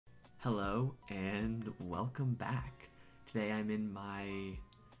Hello and welcome back. Today I'm in my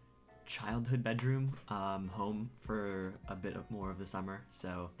childhood bedroom, home for a bit more of the summer,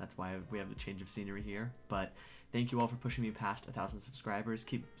 so that's why we have the change of scenery here. But thank you all for pushing me past 1,000 subscribers.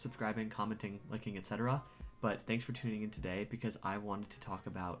 Keep subscribing, commenting, liking, etc. But thanks for tuning in today because I wanted to talk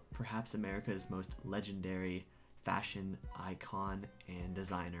about perhaps America's most legendary fashion icon and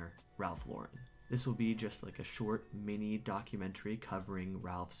designer, Ralph Lauren. This will be just like a short mini documentary covering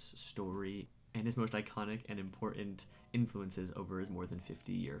Ralph's story and his most iconic and important influences over his more than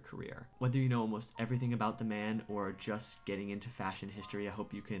 50-year career. Whether you know almost everything about the man or just getting into fashion history, I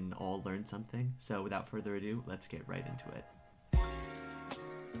hope you can all learn something. So without further ado, let's get right into it.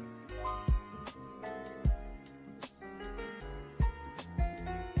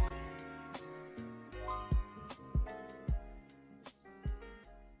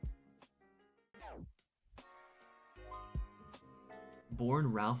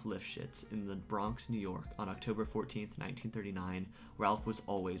 Born Ralph Lifshitz in the Bronx, New York on October 14, 1939, Ralph was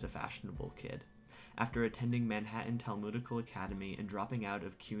always a fashionable kid. After attending Manhattan Talmudical Academy and dropping out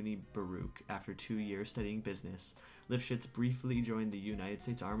of CUNY Baruch after 2 years studying business, Lifshitz briefly joined the United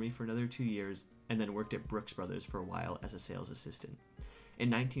States Army for another 2 years and then worked at Brooks Brothers for a while as a sales assistant. In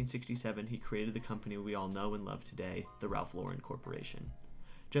 1967, he created the company we all know and love today, the Ralph Lauren Corporation.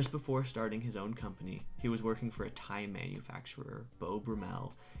 Just before starting his own company, he was working for a tie manufacturer, Beau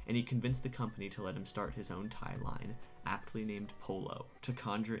Brummel, and he convinced the company to let him start his own tie line, aptly named Polo, to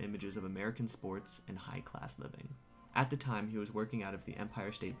conjure images of American sports and high-class living. At the time, he was working out of the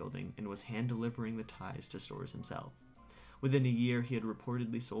Empire State Building and was hand-delivering the ties to stores himself. Within a year, he had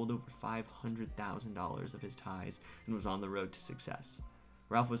reportedly sold over $500,000 of his ties and was on the road to success.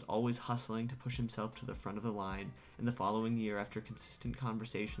 Ralph was always hustling to push himself to the front of the line, and the following year, after consistent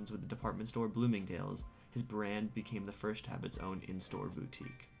conversations with the department store Bloomingdale's, his brand became the first to have its own in-store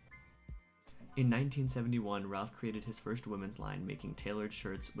boutique. In 1971, Ralph created his first women's line, making tailored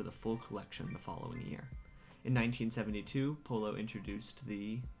shirts with a full collection the following year. In 1972, Polo introduced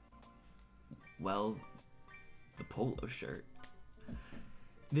the polo shirt.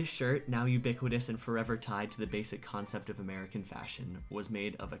 This shirt, now ubiquitous and forever tied to the basic concept of American fashion, was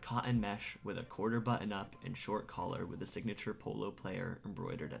made of a cotton mesh with a quarter button-up and short collar with a signature polo player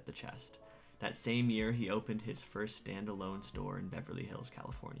embroidered at the chest. That same year, he opened his first standalone store in Beverly Hills,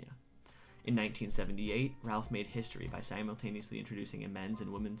 California. In 1978, Ralph made history by simultaneously introducing a men's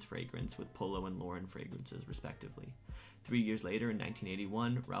and women's fragrance with Polo and Lauren fragrances, respectively. 3 years later, in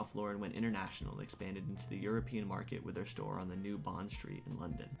 1981, Ralph Lauren went international and expanded into the European market with their store on the New Bond Street in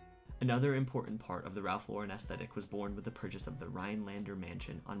London. Another important part of the Ralph Lauren aesthetic was born with the purchase of the Rhinelander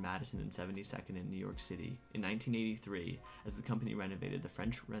Mansion on Madison and 72nd in New York City in 1983 as the company renovated the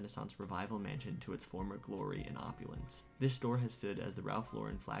French Renaissance Revival Mansion to its former glory and opulence. This store has stood as the Ralph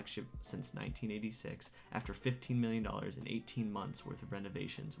Lauren flagship since 1986 after $15 million in 18 months worth of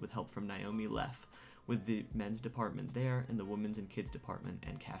renovations with help from Naomi Leff, with the men's department there and the women's and kids department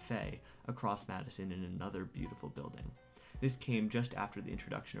and cafe across Madison in another beautiful building. This came just after the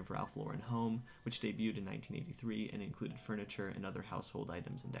introduction of Ralph Lauren Home, which debuted in 1983 and included furniture and other household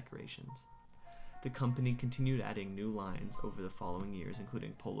items and decorations. The company continued adding new lines over the following years,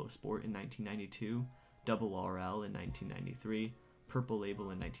 including Polo Sport in 1992, Double RL in 1993, Purple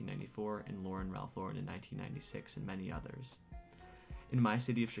Label in 1994, and Ralph Lauren in 1996, and many others. In my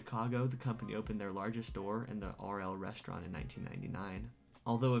city of Chicago, the company opened their largest store and the RL restaurant in 1999.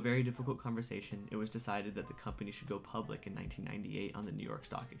 Although a very difficult conversation, it was decided that the company should go public in 1998 on the New York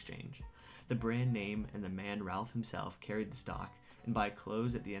Stock Exchange. The brand name and the man Ralph himself carried the stock, and by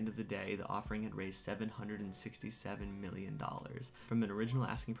close at the end of the day, the offering had raised $767 million, from an original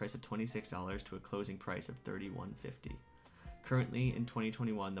asking price of $26 to a closing price of $31.50. Currently, in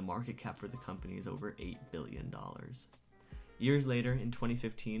 2021, the market cap for the company is over $8 billion. Years later, in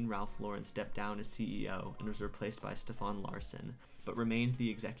 2015, Ralph Lauren stepped down as CEO and was replaced by Stefan Larsson, but remained the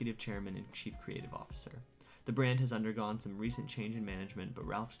executive chairman and chief creative officer. The brand has undergone some recent change in management, but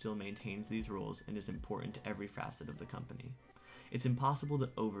Ralph still maintains these roles and is important to every facet of the company. It's impossible to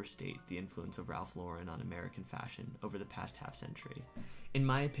overstate the influence of Ralph Lauren on American fashion over the past half-century. In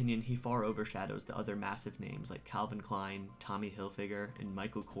my opinion, he far overshadows the other massive names like Calvin Klein, Tommy Hilfiger, and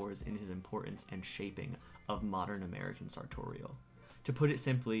Michael Kors in his importance and shaping of modern American sartorial. To put it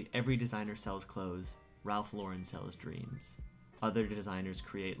simply, every designer sells clothes, Ralph Lauren sells dreams. Other designers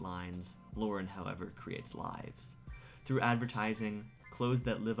create lines, Lauren, however, creates lives. Through advertising, clothes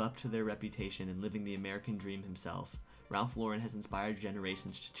that live up to their reputation, and living the American dream himself, Ralph Lauren has inspired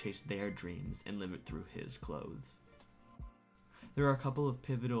generations to chase their dreams and live it through his clothes. There are a couple of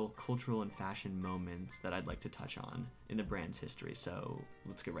pivotal cultural and fashion moments that I'd like to touch on in the brand's history, so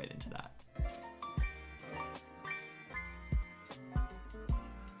let's get right into that.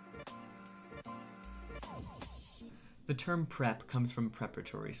 The term prep comes from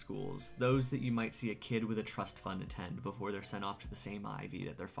preparatory schools, those that you might see a kid with a trust fund attend before they're sent off to the same Ivy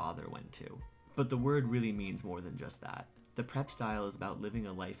that their father went to. But the word really means more than just that. The prep style is about living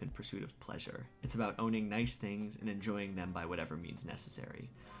a life in pursuit of pleasure. It's about owning nice things and enjoying them by whatever means necessary.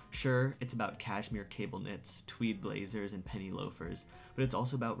 Sure, it's about cashmere cable knits, tweed blazers, and penny loafers, but it's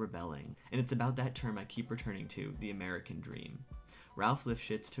also about rebelling, and it's about that term I keep returning to, the American dream. Ralph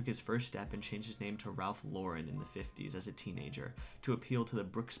Lifshitz took his first step and changed his name to Ralph Lauren in the 50s as a teenager to appeal to the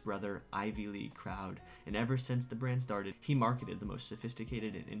Brooks Brother Ivy League crowd, and ever since the brand started, he marketed the most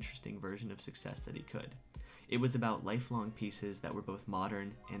sophisticated and interesting version of success that he could. It was about lifelong pieces that were both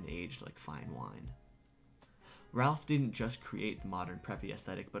modern and aged like fine wine. Ralph didn't just create the modern preppy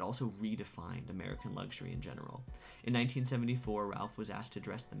aesthetic, but also redefined American luxury in general. In 1974, Ralph was asked to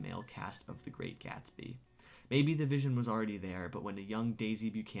dress the male cast of The Great Gatsby. Maybe the vision was already there, but when a young Daisy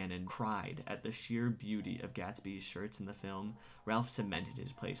Buchanan cried at the sheer beauty of Gatsby's shirts in the film, Ralph cemented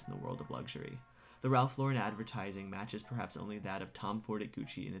his place in the world of luxury. The Ralph Lauren advertising matches perhaps only that of Tom Ford at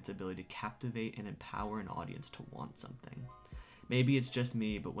Gucci in its ability to captivate and empower an audience to want something. Maybe it's just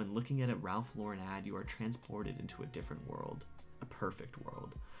me, but when looking at a Ralph Lauren ad, you are transported into a different world. A perfect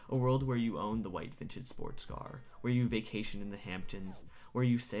world. A world where you own the white vintage sports car, where you vacation in the Hamptons, where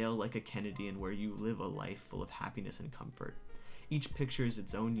you sail like a Kennedy, and where you live a life full of happiness and comfort. Each picture is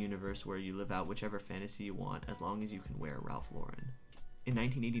its own universe where you live out whichever fantasy you want as long as you can wear Ralph Lauren. In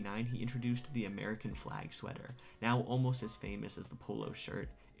 1989, he introduced the American flag sweater, now almost as famous as the polo shirt.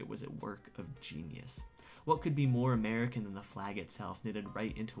 It was a work of genius. What could be more American than the flag itself knitted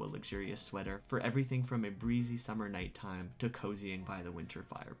right into a luxurious sweater for everything from a breezy summer nighttime to cozying by the winter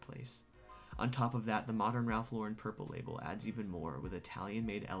fireplace? On top of that, the modern Ralph Lauren purple label adds even more with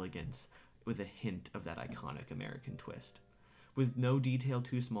Italian-made elegance with a hint of that iconic American twist. With no detail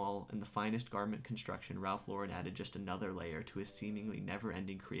too small and the finest garment construction, Ralph Lauren added just another layer to his seemingly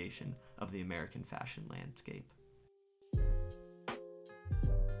never-ending creation of the American fashion landscape.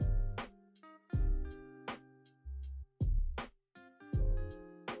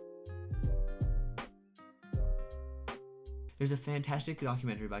 There's a fantastic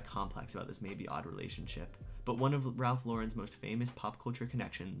documentary by Complex about this maybe odd relationship, but one of Ralph Lauren's most famous pop culture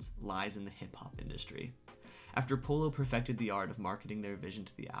connections lies in the hip-hop industry. After Polo perfected the art of marketing their vision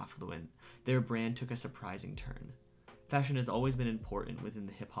to the affluent, their brand took a surprising turn. Fashion has always been important within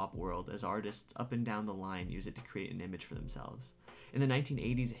the hip-hop world, as artists up and down the line use it to create an image for themselves. In the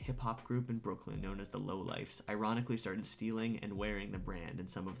 1980s, a hip-hop group in Brooklyn known as the Lowlifes ironically started stealing and wearing the brand in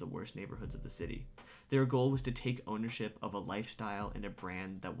some of the worst neighborhoods of the city. Their goal was to take ownership of a lifestyle and a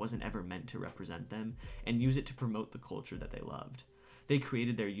brand that wasn't ever meant to represent them, and use it to promote the culture that they loved. They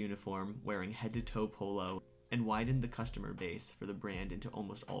created their uniform, wearing head-to-toe polo, and widened the customer base for the brand into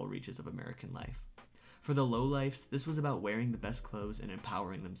almost all reaches of American life. For the Lowlifes, this was about wearing the best clothes and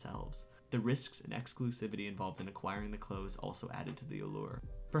empowering themselves. The risks and exclusivity involved in acquiring the clothes also added to the allure.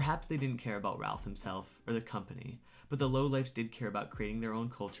 Perhaps they didn't care about Ralph himself or the company, but the Lowlifes did care about creating their own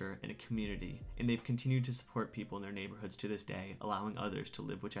culture and a community, and they've continued to support people in their neighborhoods to this day, allowing others to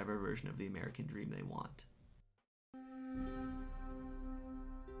live whichever version of the American dream they want.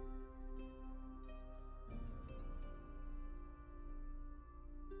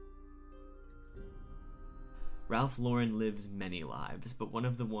 Ralph Lauren lives many lives, but one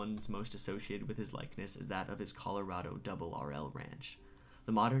of the ones most associated with his likeness is that of his Colorado Double RL ranch.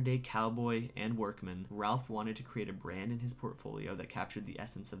 The modern-day cowboy and workman, Ralph wanted to create a brand in his portfolio that captured the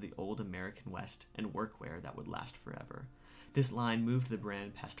essence of the old American West and workwear that would last forever. This line moved the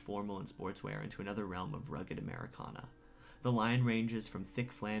brand past formal and sportswear into another realm of rugged Americana. The line ranges from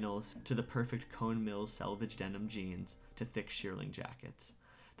thick flannels to the perfect Cone Mills selvage denim jeans to thick shearling jackets.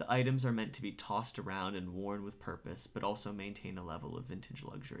 The items are meant to be tossed around and worn with purpose, but also maintain a level of vintage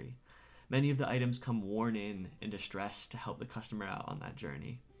luxury. Many of the items come worn in and distressed to help the customer out on that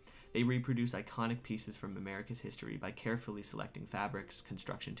journey. They reproduce iconic pieces from America's history by carefully selecting fabrics,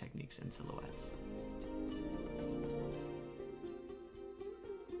 construction techniques, and silhouettes.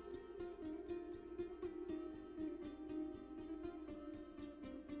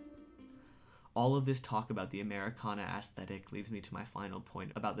 All of this talk about the Americana aesthetic leads me to my final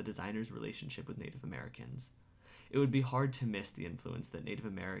point about the designer's relationship with Native Americans. It would be hard to miss the influence that Native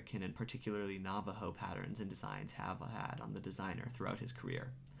American and particularly Navajo patterns and designs have had on the designer throughout his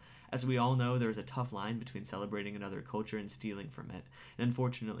career. As we all know, there is a tough line between celebrating another culture and stealing from it, and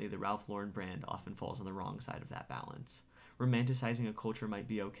unfortunately the Ralph Lauren brand often falls on the wrong side of that balance. Romanticizing a culture might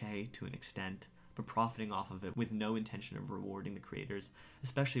be okay to an extent, but profiting off of it with no intention of rewarding the creators,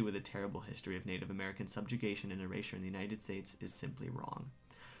 especially with a terrible history of Native American subjugation and erasure in the United States, is simply wrong.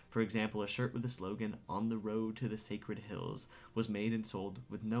 For example, a shirt with the slogan, "On the Road to the Sacred Hills," was made and sold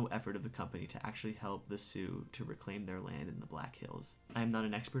with no effort of the company to actually help the Sioux to reclaim their land in the Black Hills. I am not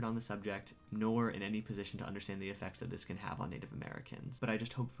an expert on the subject, nor in any position to understand the effects that this can have on Native Americans, but I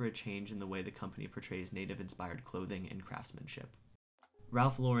just hope for a change in the way the company portrays Native-inspired clothing and craftsmanship.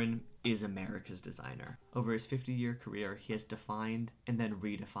 Ralph Lauren is America's designer. Over his 50-year career, he has defined and then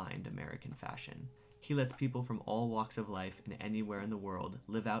redefined American fashion. He lets people from all walks of life and anywhere in the world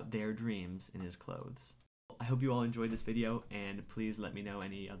live out their dreams in his clothes. I hope you all enjoyed this video, and please let me know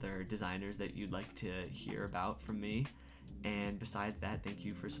any other designers that you'd like to hear about from me. And besides that, thank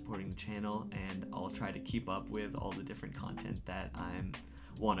you for supporting the channel, and I'll try to keep up with all the different content that I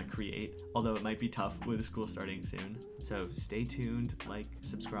want to create, although it might be tough with school starting soon. So stay tuned, like,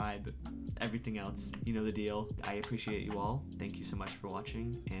 subscribe, everything else, you know the deal. I appreciate you all. Thank you so much for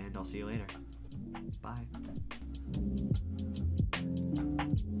watching, and I'll see you later. Bye.